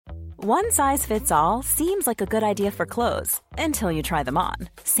One size fits all seems like a good idea for clothes until you try them on.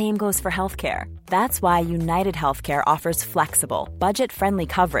 Same goes for healthcare. That's why United Healthcare offers flexible, budget-friendly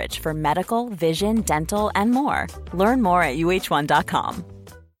coverage for medical, vision, dental, and more. Learn more at uh1.com.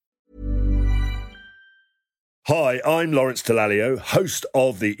 Hi, I'm Lawrence Dallaglio, host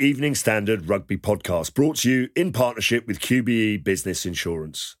of the Evening Standard Rugby Podcast, brought to you in partnership with QBE Business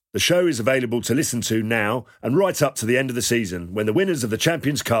Insurance. The show is available to listen to now and right up to the end of the season, when the winners of the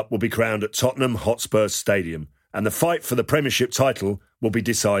Champions Cup will be crowned at Tottenham Hotspur Stadium, and the fight for the Premiership title will be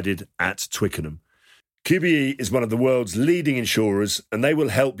decided at Twickenham. QBE is one of the world's leading insurers, and they will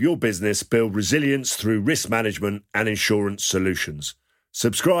help your business build resilience through risk management and insurance solutions.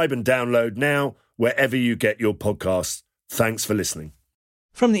 Subscribe and download now wherever you get your podcasts. Thanks for listening.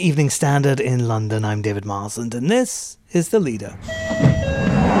 From the Evening Standard in London, I'm David Marsland, and this is The Leader.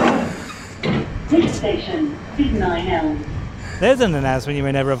 Next station, Big Nine Elms. There's an announcement you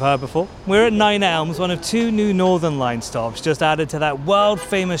may never have heard before. We're at Nine Elms, one of two new Northern Line stops just added to that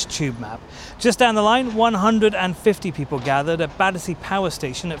world-famous tube map. Just down the line, 150 people gathered at Battersea Power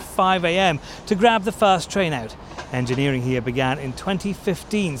Station at 5 a.m. to grab the first train out. Engineering here began in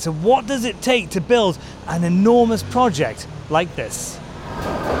 2015, so what does it take to build an enormous project like this?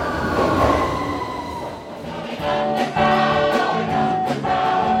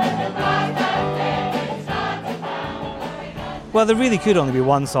 Well, there really could only be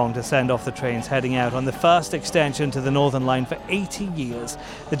one song to send off the trains heading out on the first extension to the Northern Line for 80 years.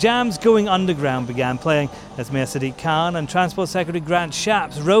 The Jams Going Underground began playing as Mayor Sadiq Khan and Transport Secretary Grant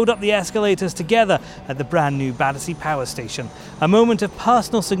Shapps rode up the escalators together at the brand new Battersea Power Station, a moment of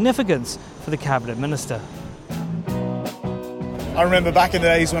personal significance for the Cabinet Minister. I remember back in the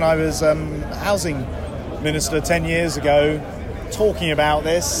days when I was Housing Minister 10 years ago, talking about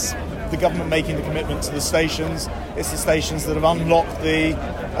this, the government making the commitment to the stations. It's the stations that have unlocked the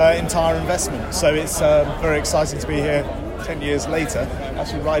entire investment. So it's very exciting to be here 10 years later,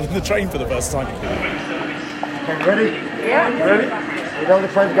 actually riding the train for the first time. Okay, ready? Yeah. Ready? You know the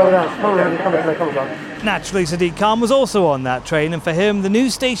train's going out. Come on. Naturally, Sadiq Khan was also on that train, and for him, the new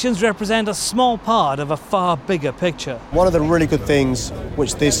stations represent a small part of a far bigger picture. One of the really good things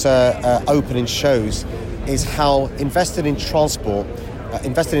which this opening shows is how invested in transport,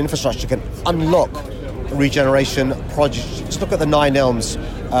 invested in infrastructure can unlock regeneration projects. Just look at the Nine Elms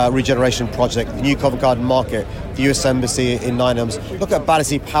regeneration project, the new Covent Garden Market, the US Embassy in Nine Elms. Look at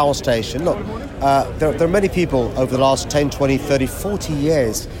Battersea Power Station. Look, there are many people over the last 10, 20, 30, 40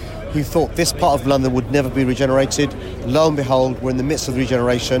 years who thought this part of London would never be regenerated. Lo and behold, we're in the midst of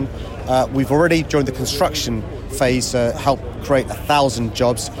regeneration. We've already, during the construction phase, helped create 1,000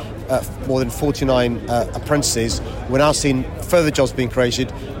 jobs, more than 49 apprentices. We're now seeing further jobs being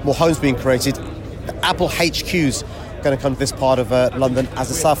created, more homes being created. The Apple HQ's going to come to this part of London. As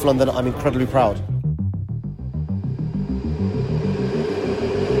a South Londoner, I'm incredibly proud.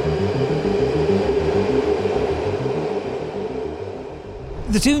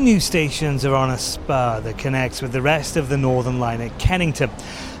 The two new stations are on a spur that connects with the rest of the Northern Line at Kennington.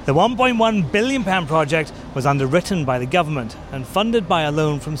 The £1.1 billion project was underwritten by the government and funded by a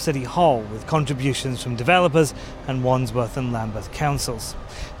loan from City Hall, with contributions from developers and Wandsworth and Lambeth councils.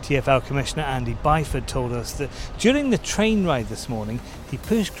 TfL Commissioner Andy Byford told us that during the train ride this morning, he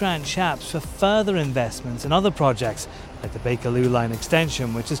pushed Grant Shapps for further investments in other projects, like the Bakerloo Line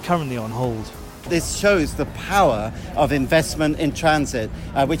extension, which is currently on hold. This shows the power of investment in transit,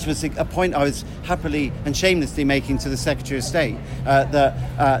 which was a point I was happily and shamelessly making to the Secretary of State,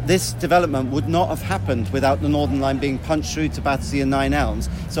 that this development would not have happened without the Northern Line being punched through to Battersea and Nine Elms.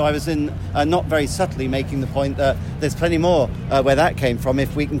 So I was not very subtly making the point that there's plenty more where that came from.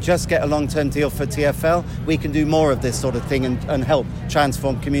 If we can just get a long-term deal for TfL, we can do more of this sort of thing and help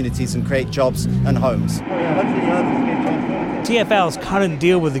transform communities and create jobs and homes. TfL's current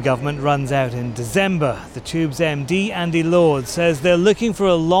deal with the government runs out in December. The Tube's MD, Andy Lord, says they're looking for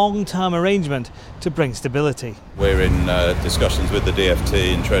a long-term arrangement to bring stability. We're in discussions with the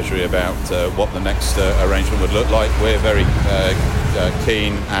DfT and Treasury about what the next arrangement would look like. We're very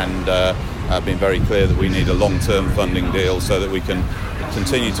keen and have been very clear that we need a long-term funding deal so that we can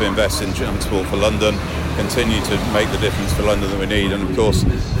continue to invest in transport for London, continue to make the difference for London that we need, and of course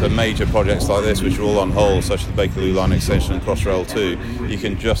for major projects like this which are all on hold, such as the Bakerloo Line extension and Crossrail 2, you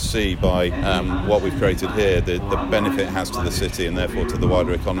can just see by what we've created here the benefit it has to the city and therefore to the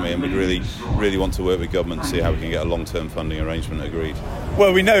wider economy, and we really want to work with government to see how we can get a long-term funding arrangement agreed.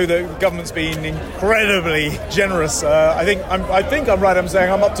 Well, we know that the government's been incredibly generous. I think I'm right. I'm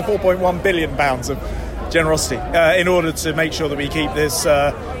saying I'm up to £4.1 billion of generosity in order to make sure that we keep this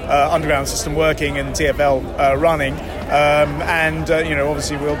underground system working and TfL running.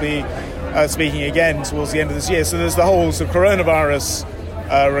 Obviously we'll be speaking again towards the end of this year. So there's the whole sort of coronavirus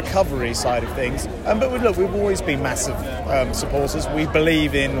recovery side of things. But we've always been massive supporters. We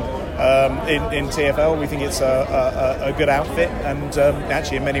believe in TfL. We think it's a good outfit, and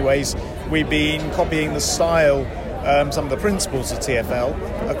actually in many ways we've been copying the style, some of the principles of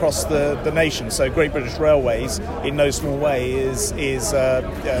TfL across the nation. So Great British Railways, in no small way, is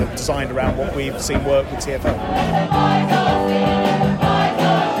designed around what we've seen work with TfL.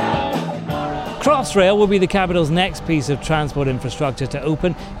 Crossrail will be the capital's next piece of transport infrastructure to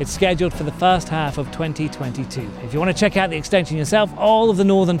open. It's scheduled for the first half of 2022. If you want to check out the extension yourself, all of the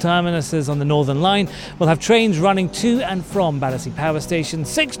northern terminuses on the Northern Line will have trains running to and from Battersea Power Station.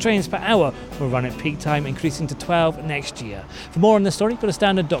 6 trains per hour will run at peak time, increasing to 12 next year. For more on this story, go to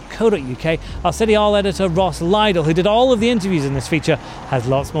standard.co.uk. Our City Hall editor, Ross Lydall, who did all of the interviews in this feature, has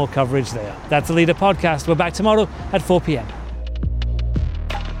lots more coverage there. That's the Leader Podcast. We're back tomorrow at 4 p.m.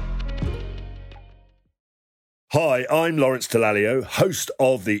 Hi, I'm Lawrence Dallaglio, host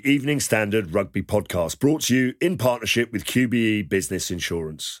of the Evening Standard Rugby Podcast, brought to you in partnership with QBE Business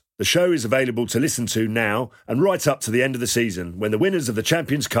Insurance. The show is available to listen to now and right up to the end of the season, when the winners of the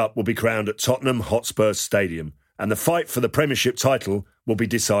Champions Cup will be crowned at Tottenham Hotspur Stadium, and the fight for the Premiership title will be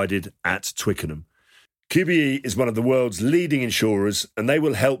decided at Twickenham. QBE is one of the world's leading insurers, and they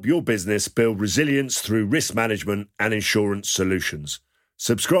will help your business build resilience through risk management and insurance solutions.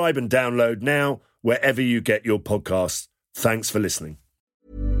 Subscribe and download now, wherever you get your podcasts. Thanks for listening.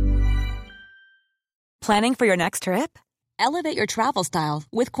 Planning for your next trip? Elevate your travel style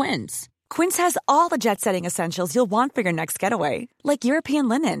with Quince. Quince has all the jet-setting essentials you'll want for your next getaway, like European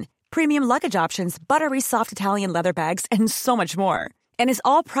linen, premium luggage options, buttery soft Italian leather bags, and so much more. And is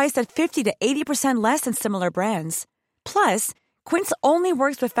all priced at 50 to 80% less than similar brands. Plus, Quince only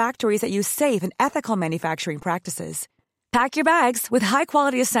works with factories that use safe and ethical manufacturing practices. Pack your bags with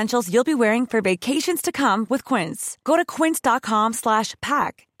high-quality essentials you'll be wearing for vacations to come with Quince. Go to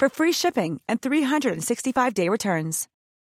quince.com/pack for free shipping and 365-day returns.